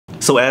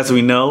So as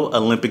we know,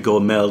 Olympic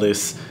gold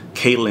medalist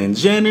Caitlyn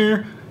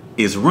Jenner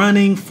is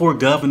running for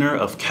governor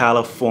of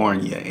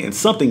California. And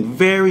something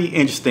very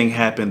interesting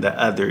happened the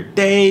other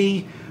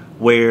day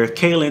where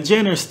Caitlyn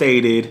Jenner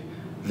stated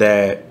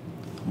that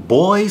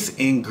boys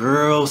and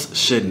girls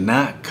should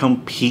not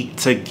compete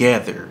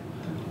together.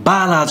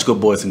 Biological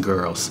boys and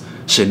girls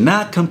should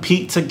not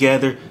compete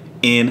together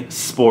in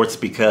sports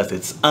because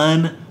it's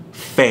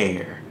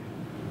unfair,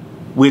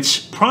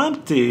 which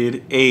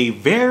prompted a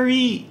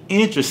very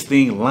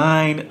interesting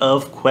line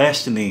of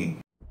questioning.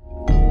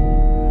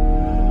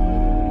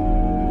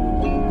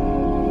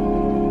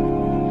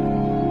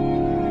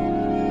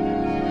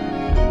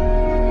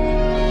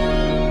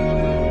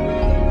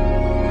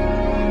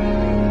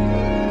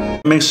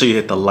 Make sure you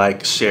hit the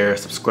like, share,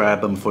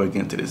 subscribe button before you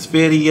get into this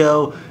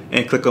video,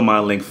 and click on my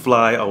link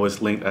fly,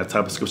 always linked at the top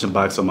of the description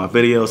box on my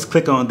videos.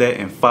 Click on that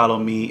and follow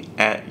me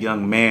at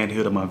Young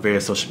ManHood on my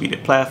various social media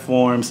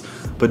platforms.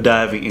 But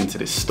diving into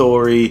this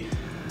story,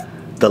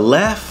 the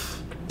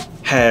left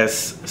has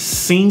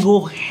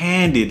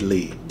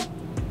single-handedly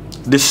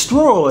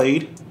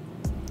destroyed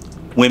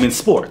women's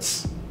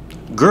sports,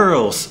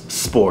 girls'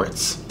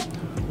 sports,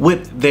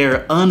 with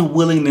their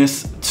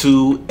unwillingness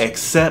to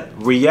accept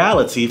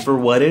reality for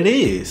what it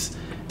is.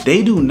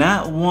 They do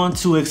not want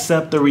to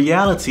accept the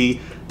reality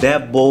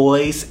that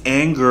boys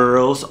and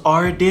girls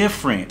are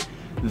different.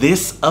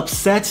 This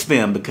upsets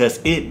them because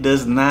it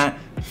does not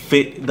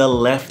fit the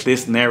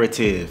leftist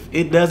narrative.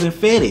 It doesn't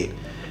fit it.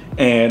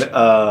 And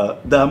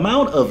the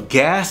amount of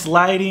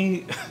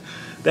gaslighting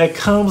that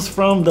comes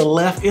from the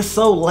left is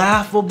so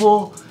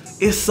laughable.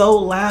 It's so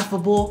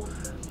laughable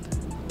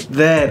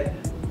that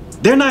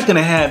they're not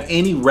gonna have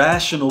any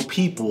rational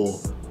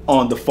people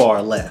on the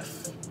far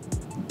left.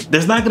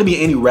 There's not gonna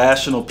be any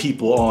rational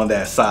people on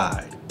that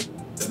side.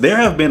 There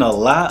have been a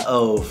lot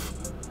of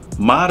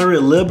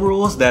moderate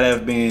liberals that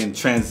have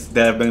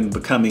been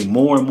becoming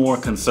more and more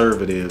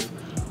conservative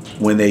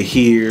when they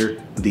hear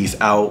these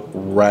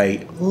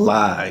outright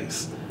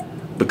lies.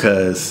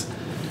 Because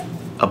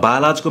a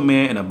biological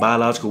man and a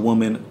biological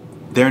woman,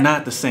 they're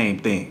not the same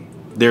thing.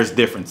 There's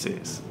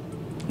differences.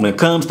 When it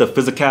comes to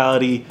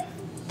physicality,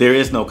 there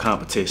is no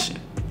competition.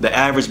 The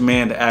average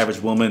man, the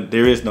average woman,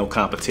 there is no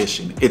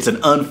competition. It's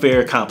an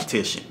unfair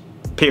competition,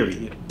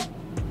 period.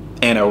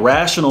 And a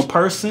rational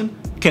person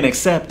can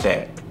accept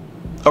that.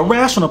 A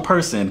rational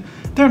person,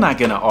 they're not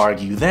gonna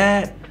argue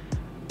that.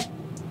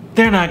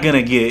 They're not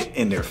gonna get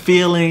in their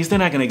feelings. They're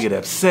not gonna get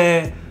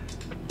upset.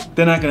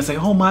 They're not gonna say,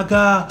 oh my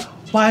God,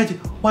 why'd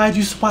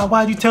you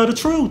tell the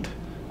truth?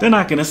 They're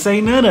not gonna say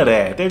none of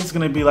that. They're just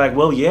gonna be like,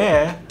 well,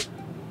 yeah.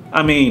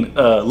 I mean,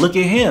 look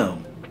at him.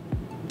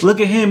 Look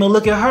at him and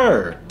look at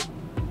her.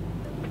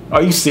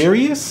 Are you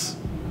serious?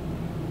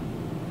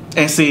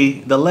 And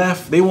see, the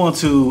left, they want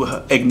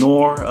to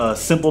ignore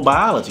simple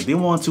biology. They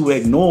want to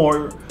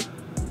ignore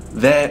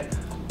that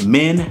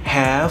men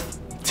have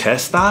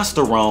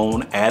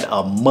testosterone at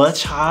a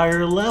much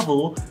higher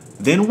level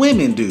than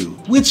women do,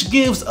 which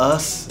gives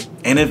us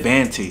an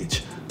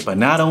advantage. But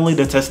not only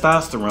the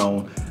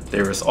testosterone,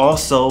 there is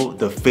also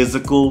the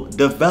physical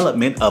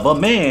development of a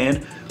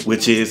man,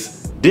 which is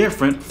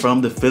different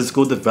from the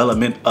physical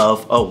development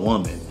of a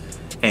woman.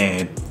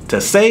 And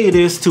to say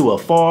this to a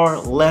far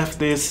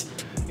leftist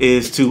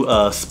is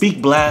to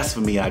speak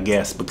blasphemy, I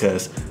guess,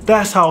 because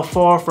that's how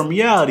far from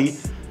reality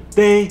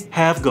they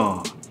have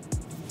gone.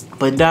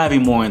 But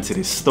diving more into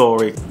this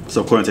story,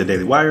 so according to the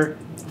Daily Wire,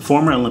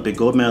 former Olympic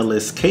gold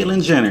medalist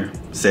Caitlyn Jenner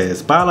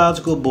says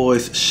biological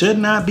boys should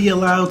not be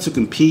allowed to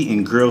compete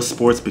in girls'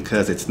 sports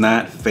because it's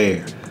not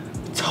fair.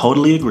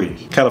 Totally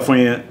agree.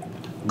 California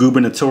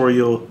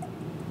gubernatorial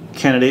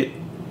candidate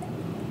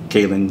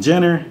Caitlyn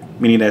Jenner,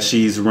 meaning that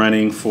she's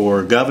running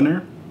for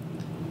governor,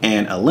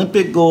 and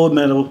Olympic gold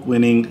medal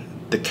winning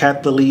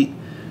decathlete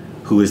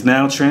who is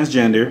now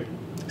transgender,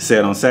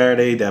 said on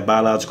Saturday that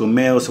biological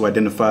males who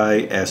identify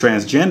as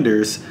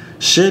transgenders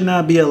should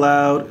not be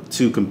allowed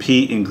to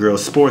compete in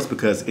girls' sports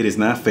because it is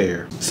not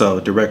fair. So,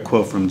 direct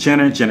quote from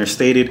Jenner. Jenner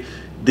stated,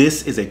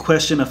 "This is a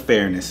question of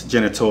fairness,"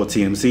 Jenner told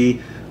TMZ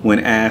when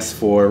asked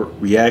for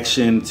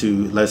reaction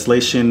to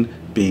legislation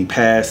being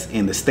passed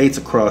in the states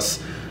across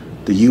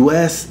the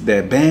U.S.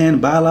 that ban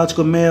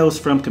biological males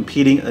from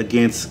competing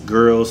against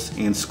girls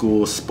in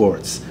school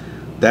sports.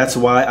 "That's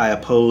why I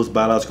oppose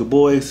biological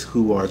boys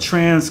who are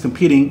trans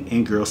competing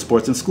in girls'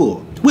 sports in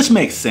school." Which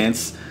makes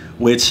sense,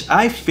 which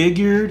I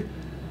figured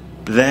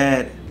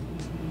that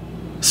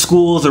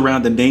schools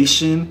around the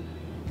nation,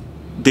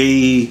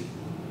 they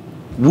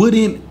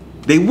wouldn't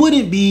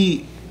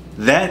be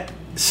that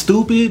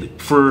stupid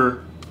for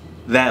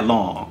that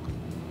long,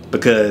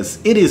 because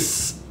it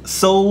is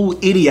so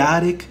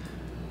idiotic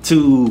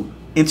to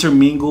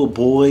intermingle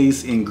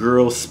boys and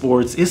girls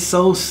sports. It's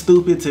so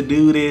stupid to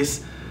do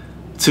this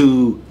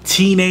to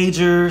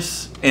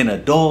teenagers and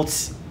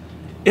adults.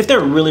 If they're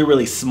really,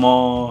 really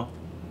small,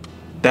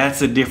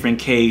 that's a different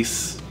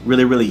case.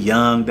 Really, really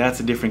young,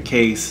 that's a different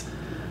case.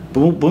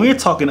 But when we're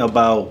talking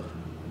about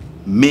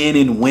men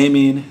and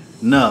women,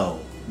 no,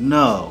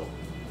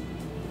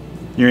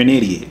 you're an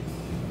idiot.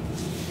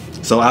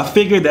 So I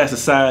figured that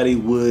society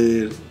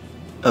would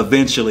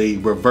eventually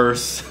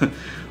reverse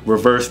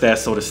that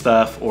sort of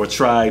stuff, or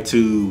try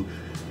to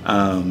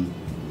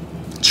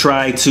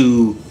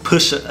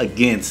push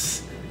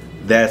against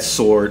that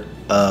sort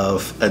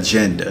of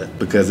agenda,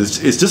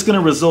 because it's just going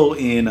to result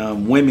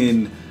in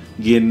women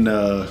getting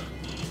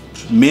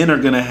men are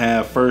going to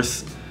have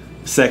first,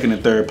 second,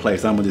 and third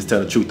place. I'm gonna just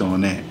tell the truth on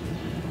that.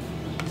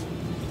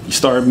 You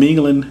start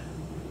mingling,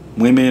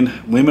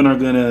 women are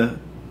gonna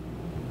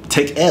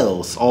take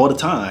L's all the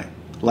time,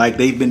 like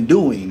they've been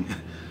doing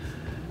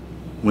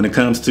when it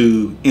comes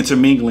to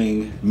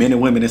intermingling men and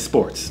women in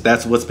sports.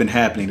 That's what's been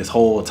happening this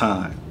whole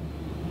time.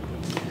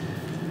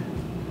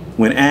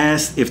 When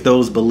asked if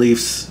those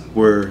beliefs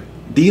were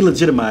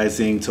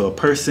delegitimizing to a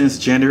person's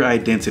gender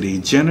identity,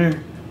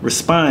 Jenner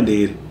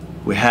responded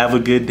with "Have a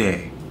good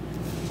day."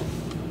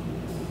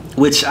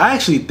 Which I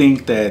actually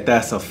think that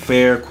that's a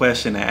fair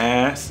question to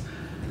ask.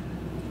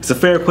 It's a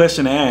fair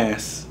question to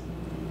ask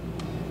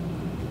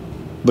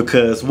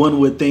because one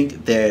would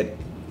think that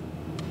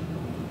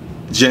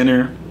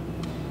Jenner,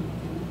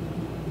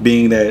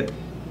 being that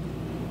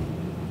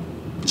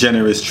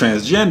Jenner is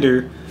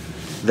transgender,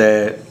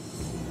 that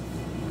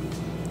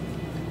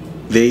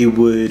they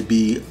would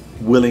be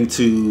willing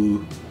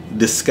to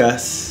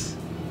discuss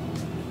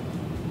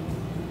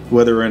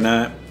whether or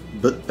not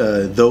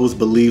those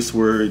beliefs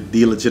were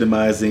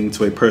delegitimizing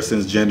to a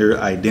person's gender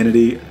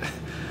identity.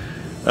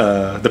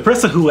 The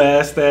person who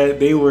asked that,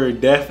 they were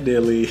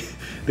definitely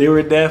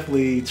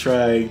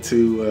trying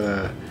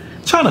to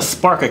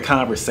spark a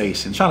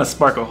conversation, trying to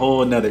spark a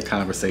whole another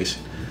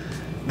conversation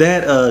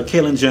that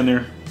Caitlyn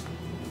Jenner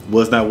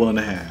was not willing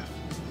to have.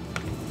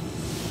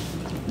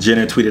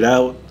 Jenner tweeted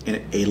out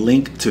a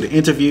link to the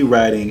interview,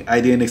 writing,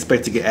 "I didn't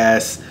expect to get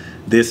asked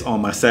this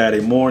on my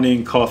Saturday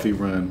morning coffee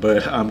run,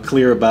 but I'm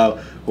clear about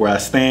where I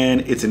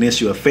stand. It's an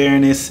issue of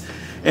fairness,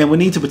 and we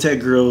need to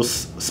protect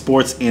girls'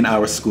 sports in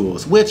our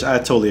schools," which I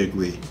totally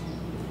agree.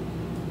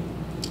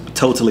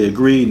 Totally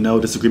agree, no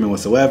disagreement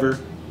whatsoever.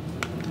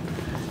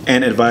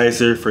 An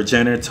advisor for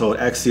Jenner told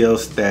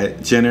Axios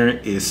that Jenner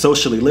is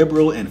socially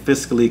liberal and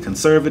fiscally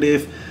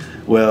conservative.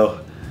 Well,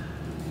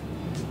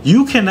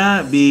 you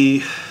cannot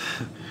be,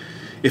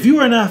 if you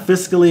are not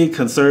fiscally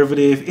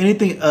conservative,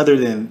 anything other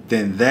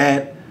than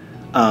that,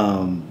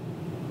 I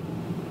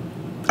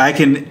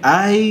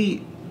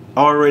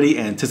already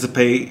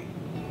anticipate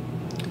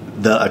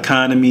the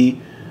economy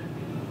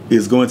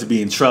is going to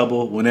be in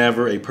trouble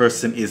whenever a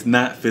person is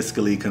not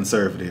fiscally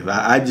conservative.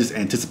 I just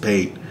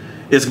anticipate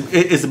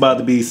it's about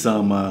to be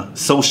some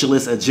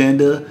socialist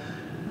agenda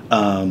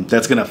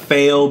that's going to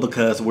fail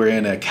because we're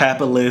in a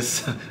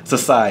capitalist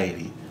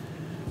society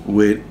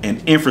with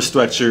an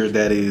infrastructure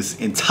that is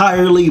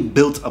entirely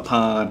built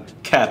upon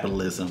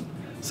capitalism.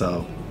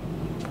 So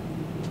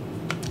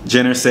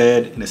Jenner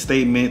said in a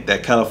statement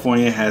that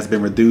California has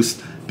been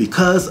reduced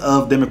because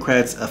of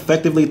Democrats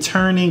effectively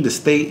turning the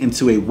state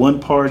into a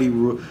one-party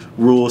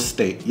rule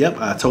state. Yep,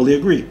 I totally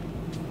agree.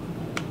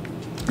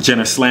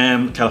 Jenner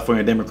slammed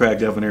California Democrat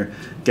Governor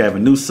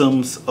Gavin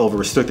Newsom's over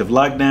restrictive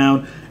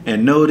lockdown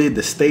and noted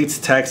the state's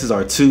taxes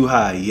are too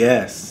high.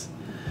 Yes,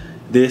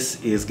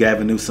 this is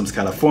Gavin Newsom's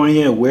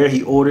California, where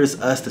he orders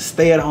us to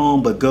stay at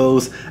home but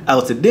goes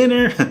out to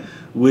dinner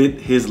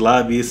with his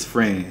lobbyist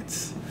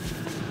friends.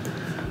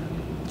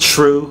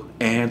 True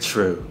and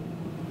true.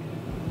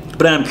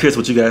 But I'm curious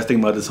what you guys think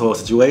about this whole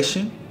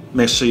situation.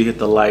 Make sure you hit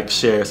the like,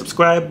 share,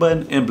 subscribe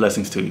button, and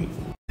blessings to you.